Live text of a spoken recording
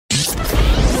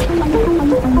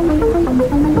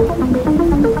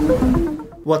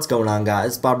What's going on,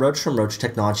 guys? Bob Roche from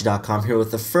RocheTechnology.com here with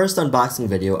the first unboxing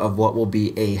video of what will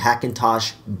be a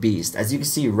Hackintosh beast. As you can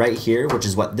see right here, which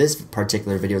is what this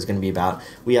particular video is going to be about,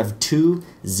 we have two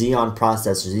Xeon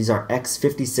processors. These are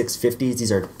X5650s.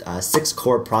 These are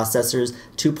 6-core processors,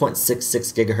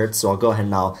 2.66 gigahertz. So I'll go ahead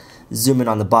and I'll zoom in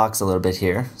on the box a little bit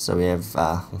here. So we have,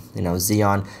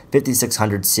 Xeon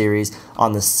 5600 series.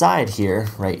 On the side here,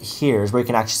 right here, is where you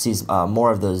can actually see more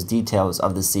of those details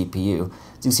of the CPU.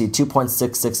 So you can see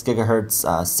 2.66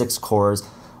 gigahertz, 6 cores,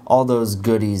 all those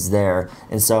goodies there.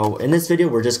 And so in this video,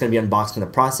 we're just going to be unboxing the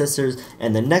processors.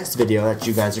 And the next video that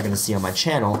you guys are going to see on my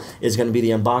channel is going to be the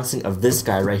unboxing of this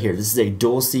guy right here. This is a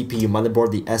dual CPU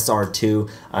motherboard, the SR2.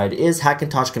 It is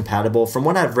Hackintosh compatible. From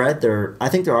what I've read, I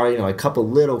think there are a couple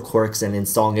little quirks in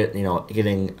installing it,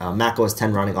 getting Mac OS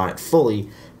X running on it fully.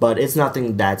 But it's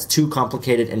nothing that's too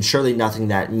complicated, and surely nothing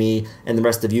that me and the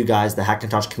rest of you guys, the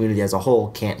Hackintosh community as a whole,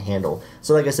 can't handle.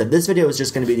 So like I said, this video is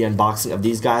just going to be the unboxing of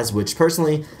these guys, which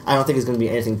personally, I don't think is going to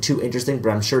be anything too interesting, but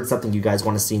I'm sure it's something you guys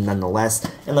want to see nonetheless.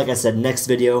 And like I said, next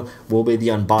video will be the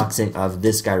unboxing of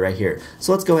this guy right here.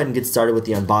 So let's go ahead and get started with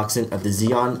the unboxing of the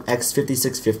Xeon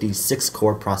X5650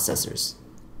 6-core processors.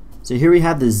 So here we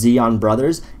have the Xeon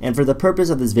brothers, and for the purpose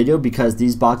of this video, because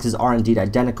these boxes are indeed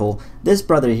identical, this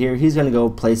brother here, he's going to go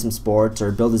play some sports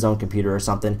or build his own computer or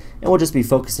something, and we'll just be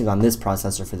focusing on this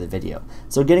processor for the video.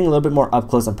 So getting a little bit more up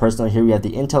close and personal, here we have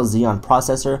the Intel Xeon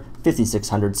processor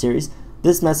 5600 series.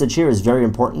 This message here is very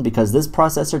important because this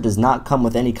processor does not come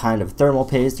with any kind of thermal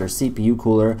paste or CPU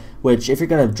cooler, which if you're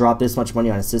going to drop this much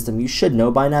money on a system, you should know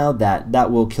by now that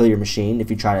that will kill your machine if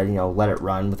you try to let it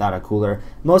run without a cooler. In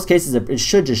most cases, it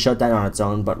should just shut down on its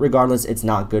own, but regardless, it's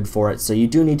not good for it. So you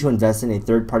do need to invest in a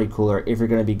third-party cooler if you're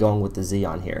going to be going with the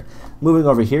Xeon here. Moving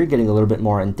over here, getting a little bit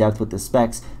more in depth with the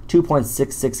specs,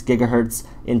 2.66 gigahertz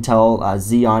Intel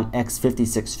Xeon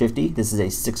X5650. This is a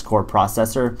 6-core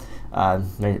processor.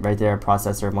 Right there,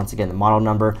 processor, once again the model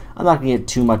number. I'm not going to get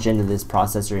too much into this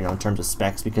processor in terms of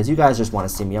specs because you guys just want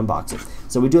to see me unbox it.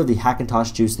 So we do have the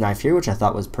Hackintosh juice knife here, which I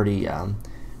thought was pretty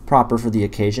proper for the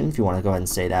occasion, if you want to go ahead and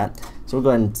say that. So we'll go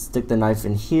ahead and stick the knife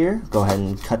in here, go ahead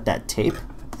and cut that tape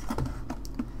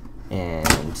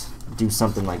and do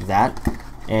something like that.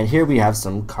 And here we have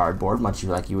some cardboard, much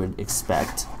like you would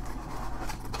expect.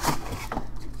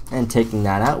 And taking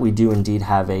that out, we do indeed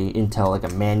have a Intel, a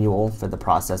manual for the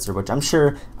processor, which I'm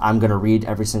sure I'm going to read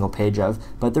every single page of.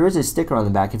 But there is a sticker on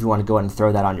the back if you want to go ahead and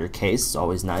throw that on your case. It's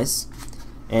always nice.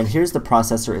 And here's the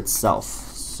processor itself.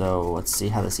 So let's see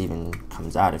how this even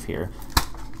comes out of here.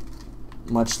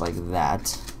 Much like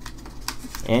that.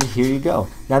 And here you go.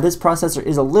 Now this processor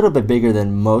is a little bit bigger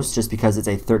than most just because it's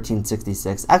a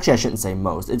 1366. Actually, I shouldn't say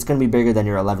most. It's going to be bigger than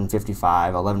your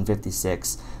 1155,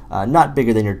 1156. Not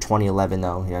bigger than your 2011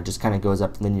 though. It just kind of goes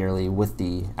up linearly with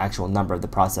the actual number of the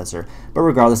processor. But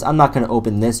regardless, I'm not going to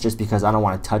open this just because I don't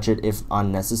want to touch it if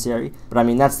unnecessary. But I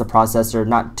mean, that's the processor.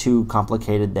 Not too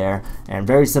complicated there. And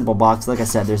very simple box. Like I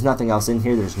said, there's nothing else in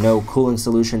here. There's no cooling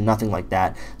solution, nothing like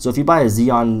that. So if you buy a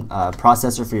Xeon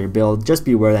processor for your build, just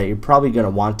be aware that you're probably going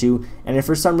to want to. And if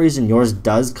for some reason yours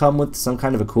does come with some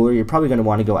kind of a cooler, you're probably going to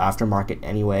want to go aftermarket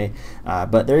anyway.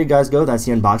 But there you guys go. That's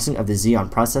the unboxing of the Xeon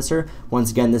processor.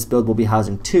 Once again, this build will be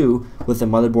housing two with the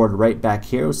motherboard right back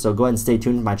here. So go ahead and stay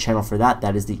tuned to my channel for that.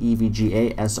 That is the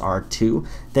EVGA SR2.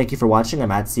 Thank you for watching. I'm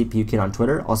at CPU Kid on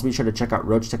Twitter. Also be sure to check out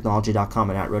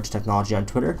RocheTechnology.com and at RocheTechnology on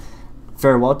Twitter.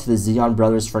 Farewell to the Xeon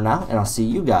brothers for now, and I'll see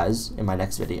you guys in my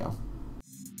next video.